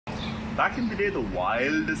Back in the day, the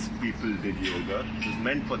wildest people did yoga. It was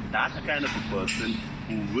meant for that kind of a person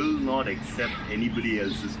who will not accept anybody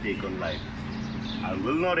else's take on life. I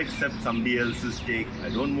will not accept somebody else's take. I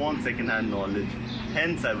don't want second-hand knowledge.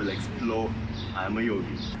 Hence, I will explore. I'm a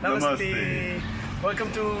yogi. Namaste.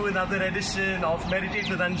 Welcome to another edition of Meditate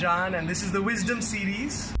with Anjaan, and this is the Wisdom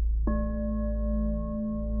series.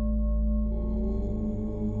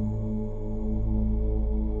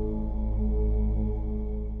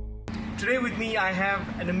 Today with me I have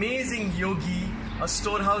an amazing yogi, a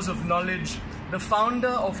storehouse of knowledge, the founder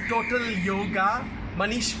of Total Yoga,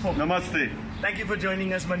 Manish Pole. Namaste. Thank you for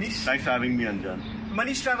joining us, Manish. Thanks for having me, Anjaan.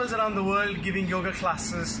 Manish travels around the world giving yoga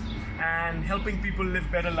classes and helping people live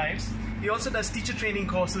better lives. He also does teacher training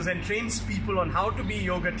courses and trains people on how to be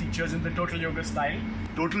yoga teachers in the Total Yoga style.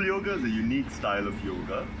 Total Yoga is a unique style of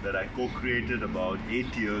yoga that I co-created about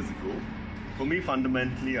 8 years ago. For me,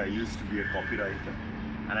 fundamentally, I used to be a copywriter,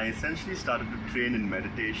 and I essentially started to train in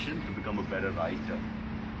meditation to become a better writer.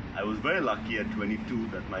 I was very lucky at 22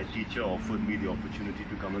 that my teacher offered me the opportunity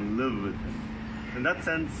to come and live with him. In that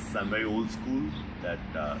sense, I'm very old school, that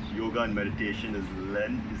yoga and meditation is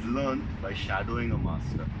learned by shadowing a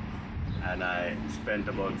master. And I spent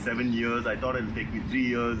about 7 years. I thought it would take me 3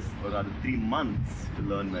 years, or rather 3 months, to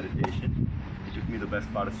learn meditation. It took me the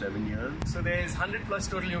best part of 7 years. So there's 100 plus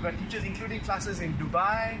Total Yoga teachers, including classes in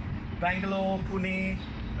Dubai, Bangalore, Pune,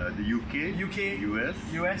 the UK,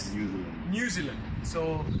 US, New Zealand.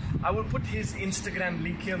 So I will put his Instagram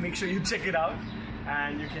link here. Make sure you check it out.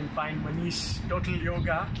 And you can find Manish Total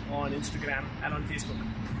Yoga on Instagram and on Facebook.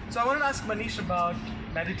 So I want to ask Manish about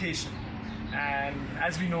meditation. And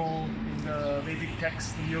as we know, in the Vedic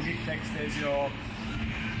text, the Yogic text, there's your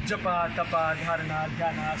Japa, Tapa, Dharana,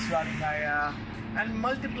 Dhyana, Swadhyaya, and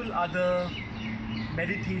multiple other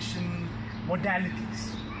meditation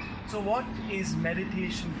modalities. So what is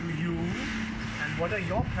meditation to you, and what are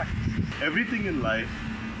your practices? Everything in life,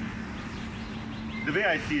 the way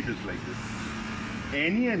I see it is like this.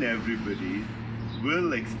 Any and everybody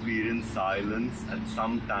will experience silence at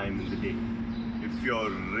some time in the day. If you're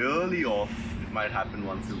really off, it might happen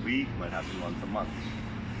once a week, might happen once a month.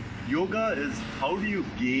 Yoga is how do you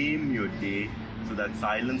game your day so that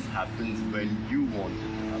silence happens when you want it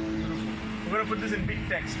to happen. We're going to put this in big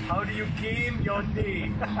text. How do you game your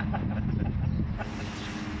day?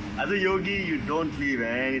 As a yogi, you don't leave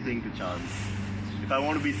anything to chance. If I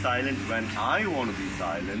want to be silent when I want to be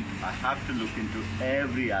silent, I have to look into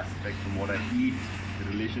every aspect, from what I eat, the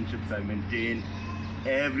relationships I maintain,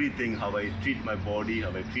 everything, how I treat my body, how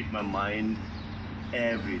I treat my mind,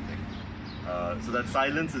 everything. So that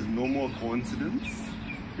silence is no more coincidence.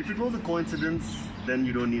 If it was a coincidence, then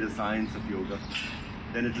you don't need a science of yoga.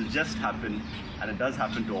 Then it will just happen, and it does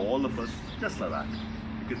happen to all of us, just like that.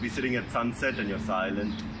 You could be sitting at sunset and you're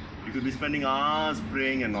silent. You could be spending hours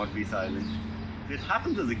praying and not be silent. It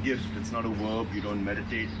happens as a gift. It's not a verb. You don't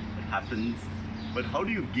meditate. It happens. But how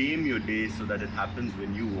do you game your day so that it happens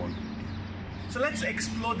when you want it? So let's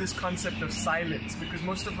explore this concept of silence, because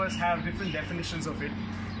most of us have different definitions of it.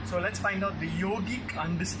 So let's find out the yogic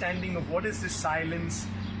understanding of what is this silence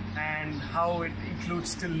and how it includes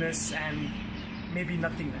stillness and maybe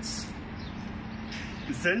nothingness.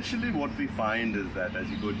 Essentially what we find is that as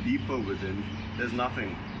you go deeper within, there's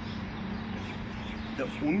nothing. The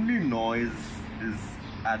only noise is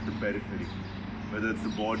at the periphery, whether it's the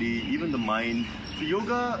body, even the mind. So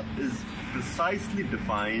yoga is precisely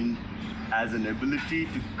defined as an ability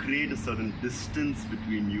to create a certain distance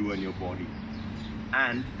between you and your body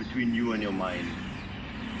and between you and your mind.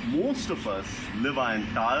 Most of us live our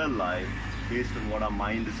entire life based on what our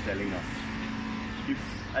mind is telling us.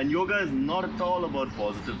 And yoga is not at all about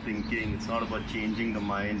positive thinking. It's not about changing the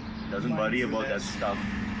mind. It doesn't worry about that stuff.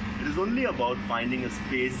 It is only about finding a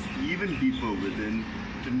space even deeper within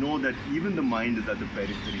to know that even the mind is at the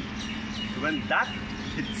periphery. So when that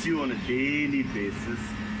hits you on a daily basis,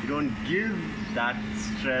 you don't give that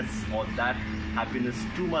stress or that happiness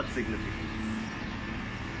too much significance.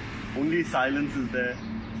 Only silence is there.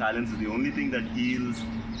 Silence is the only thing that heals.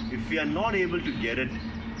 If we are not able to get it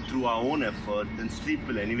through our own effort, then sleep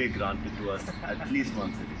will anyway grant it to us at least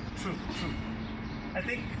once a day. True. I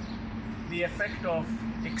think the effect of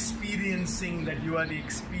experiencing that you are the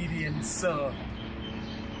experiencer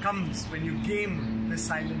comes when you game the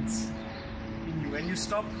silence in you, when you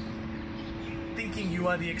stop thinking you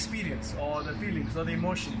are the experience or the feelings or the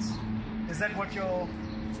emotions. Is that what you're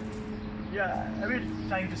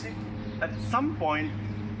trying to say? At some point,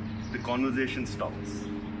 the conversation stops.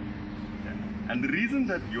 And the reason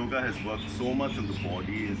that yoga has worked so much on the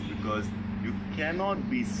body is because you cannot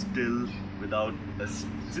be still without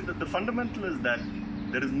the fundamental is that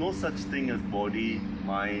there is no such thing as body,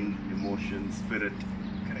 mind, emotion, spirit.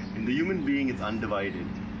 Correct. In the human being, it's undivided.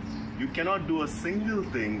 You cannot do a single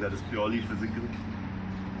thing that is purely physical.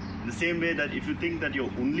 In the same way that if you think that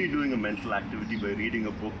you're only doing a mental activity by reading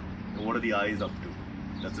a book, then what are the eyes up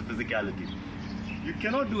to? That's a physicality. You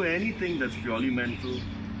cannot do anything that's purely mental,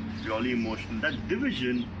 purely emotional. That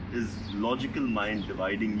division is logical mind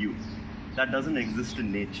dividing you. That doesn't exist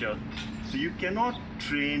in nature. So you cannot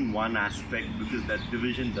train one aspect because that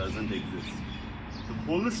division doesn't exist. So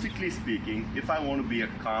holistically speaking, if I want to be a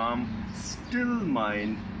calm, still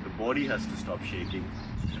mind, the body has to stop shaking.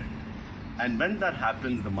 And when that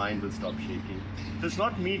happens, the mind will stop shaking. So it's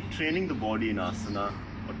not me training the body in asana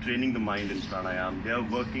or training the mind in pranayama. They are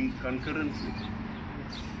working concurrently.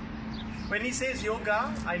 When he says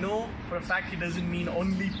yoga, I know for a fact he doesn't mean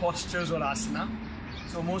only postures or asana.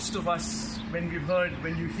 So most of us, when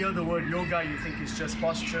you hear the word yoga, you think it's just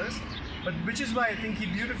postures. But which is why I think he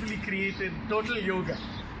beautifully created total yoga,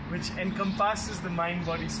 which encompasses the mind,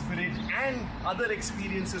 body, spirit, and other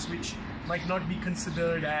experiences which might not be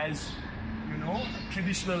considered as,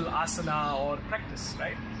 traditional asana or practice,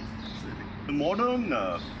 right? The modern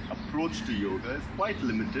approach to yoga is quite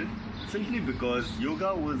limited, simply because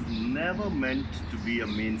yoga was never meant to be a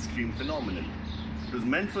mainstream phenomenon. It was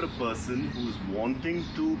meant for a person who's wanting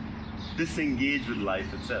to disengage with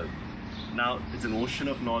life itself. Now, it's an ocean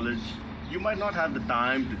of knowledge. You might not have the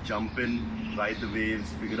time to jump in, ride the waves,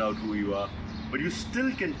 figure out who you are, but you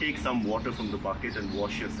still can take some water from the bucket and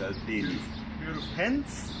wash yourself daily. Beautiful.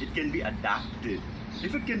 Hence, it can be adapted.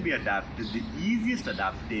 If it can be adapted, the easiest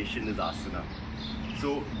adaptation is asana.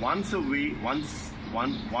 So once a week, one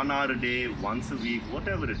hour a day, once a week,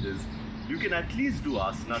 whatever it is, you can at least do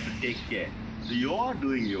asana to take care. So you are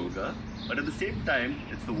doing yoga, but at the same time,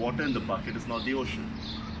 it's the water in the bucket, it's not the ocean.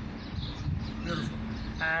 Beautiful.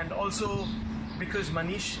 And also, because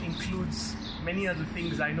Manish includes many other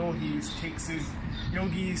things, I know he takes his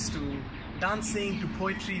yogis to dancing, to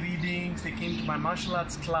poetry readings. They came to my martial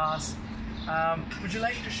arts class. Would you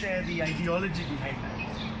like to share the ideology behind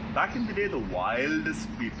that? Back in the day, the wildest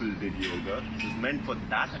people did yoga. It was meant for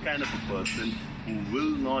that kind of a person who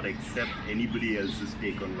will not accept anybody else's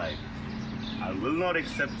take on life. I will not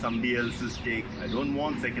accept somebody else's take. I don't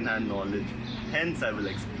want second-hand knowledge. Hence, I will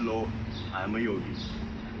explore. I am a yogi.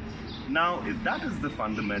 Now, if that is the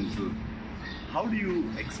fundamental, how do you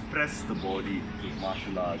express the body with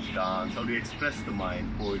martial arts, dance? How do you express the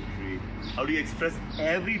mind, poetry? How do you express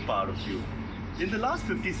every part of you? In the last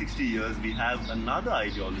 50-60 years, we have another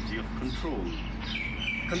ideology of control.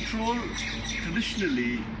 Control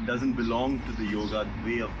traditionally doesn't belong to the yoga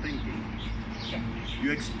way of thinking.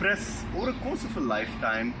 You express over a course of a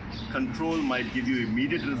lifetime. Control might give you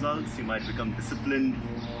immediate results. You might become disciplined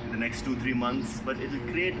in the next 2-3 months, but it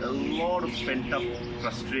will create a lot of pent-up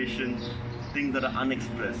frustration, things that are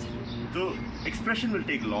unexpressed. So expression will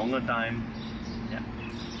take longer time.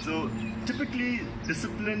 So typically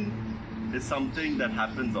discipline is something that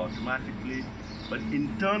happens automatically, but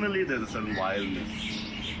internally there's a certain wildness.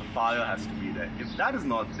 The fire has to be there. If that is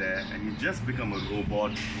not there and you just become a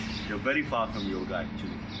robot, you're very far from yoga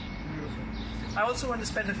actually. Beautiful. I also want to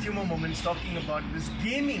spend a few more moments talking about this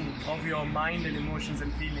gaming of your mind and emotions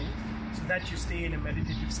and feelings so that you stay in a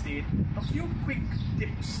meditative state. A few quick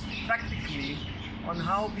tips practically on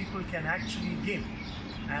how people can actually game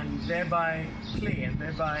and thereby play and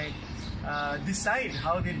thereby decide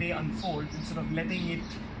how their day unfolds instead of letting it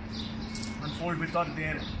unfold without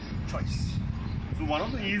their choice. So one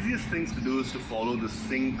of the easiest things to do is to follow the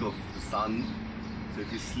sync of the sun. So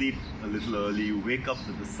if you sleep a little early, you wake up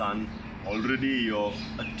with the sun, already you're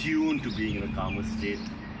attuned to being in a calmer state.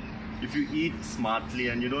 If you eat smartly,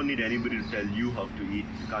 and you don't need anybody to tell you how to eat,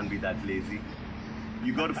 you can't be that lazy.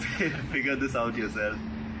 You got to figure this out yourself.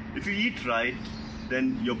 If you eat right,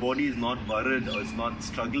 then your body is not worried or it's not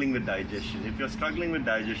struggling with digestion. If you're struggling with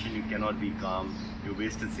digestion, you cannot be calm. You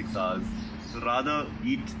wasted 6 hours. So rather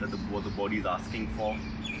eat what the body is asking for.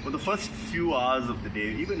 For the first few hours of the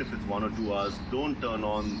day, even if it's 1 or 2 hours, don't turn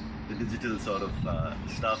on the digital sort of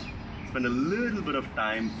stuff. Spend a little bit of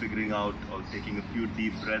time figuring out or taking a few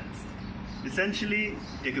deep breaths. Essentially,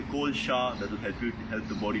 take a cold shower that will help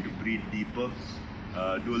the body to breathe deeper.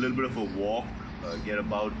 Do a little bit of a walk. Get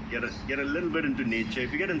a little bit into nature.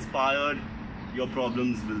 If you get inspired, your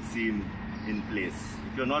problems will seem in place.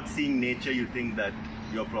 If you're not seeing nature, you think that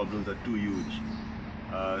your problems are too huge.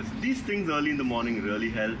 So these things early in the morning really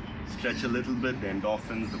help. Stretch a little bit, the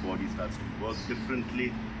endorphins, the body starts to work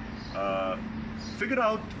differently. Figure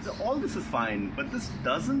out, all this is fine, but this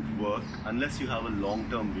doesn't work unless you have a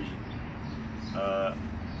long-term vision.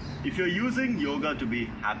 If you're using yoga to be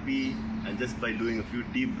happy, and just by doing a few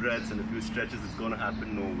deep breaths and a few stretches it's going to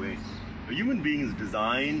happen. No way. A human being is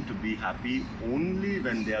designed to be happy only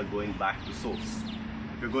when they are going back to source.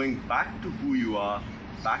 If you're going back to who you are,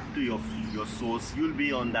 back to your source, you'll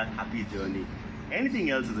be on that happy journey.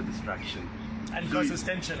 Anything else is a distraction. And causes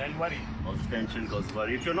tension and worry. Causes tension, causes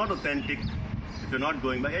worry. If you're not authentic, if you're not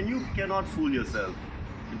going back, and you cannot fool yourself.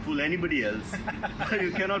 You can fool anybody else.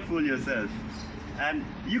 You cannot fool yourself. And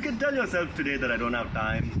you can tell yourself today that I don't have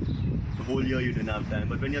time. The whole year you didn't have time.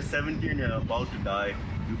 But when you're 70 and you're about to die,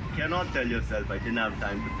 you cannot tell yourself I didn't have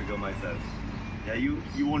time to figure myself. Yeah,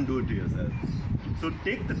 you won't do it to yourself. So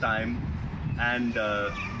take the time and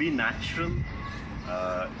be natural.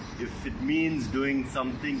 If it means doing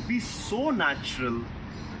something, be so natural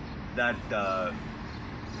that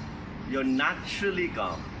you're naturally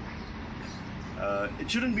calm. It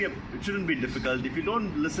shouldn't be difficult. If you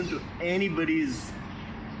don't listen to anybody's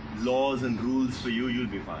laws and rules for you, you'll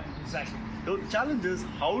be fine. Exactly. The challenge is,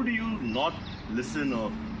 how do you not listen,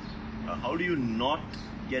 or how do you not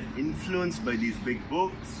get influenced by these big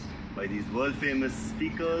books, by these world famous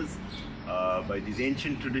speakers, by these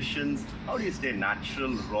ancient traditions? How do you stay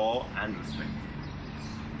natural, raw and respectful?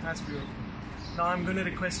 That's beautiful. Now I'm going to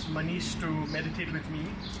request Manish to meditate with me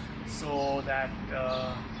so that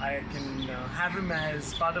I can have him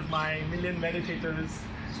as part of my Million Meditators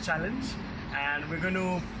challenge, and we're going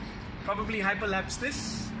to probably hyperlapse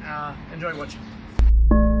this. Enjoy watching.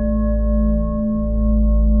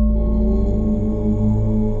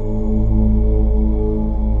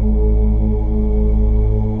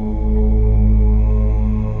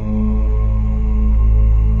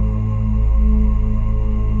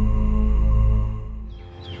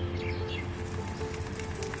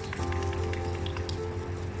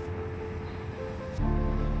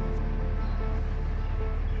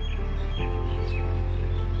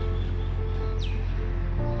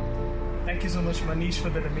 Thank you so much, Manish, for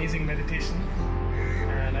that amazing meditation,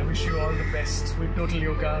 and I wish you all the best with Total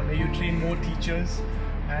Yoga. May you train more teachers,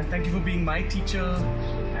 and thank you for being my teacher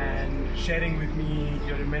and sharing with me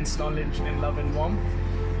your immense knowledge and love and warmth.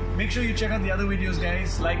 Make sure you check out the other videos,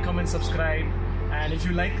 guys. Like, comment, subscribe, and if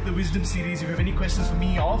you like the Wisdom series, if you have any questions for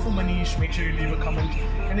me or for Manish, make sure you leave a comment.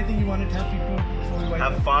 Anything you want to tell people before we wind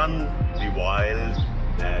up? Have fun, be wild,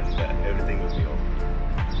 and everything will be okay.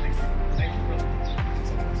 Thank you. Thank you, brother.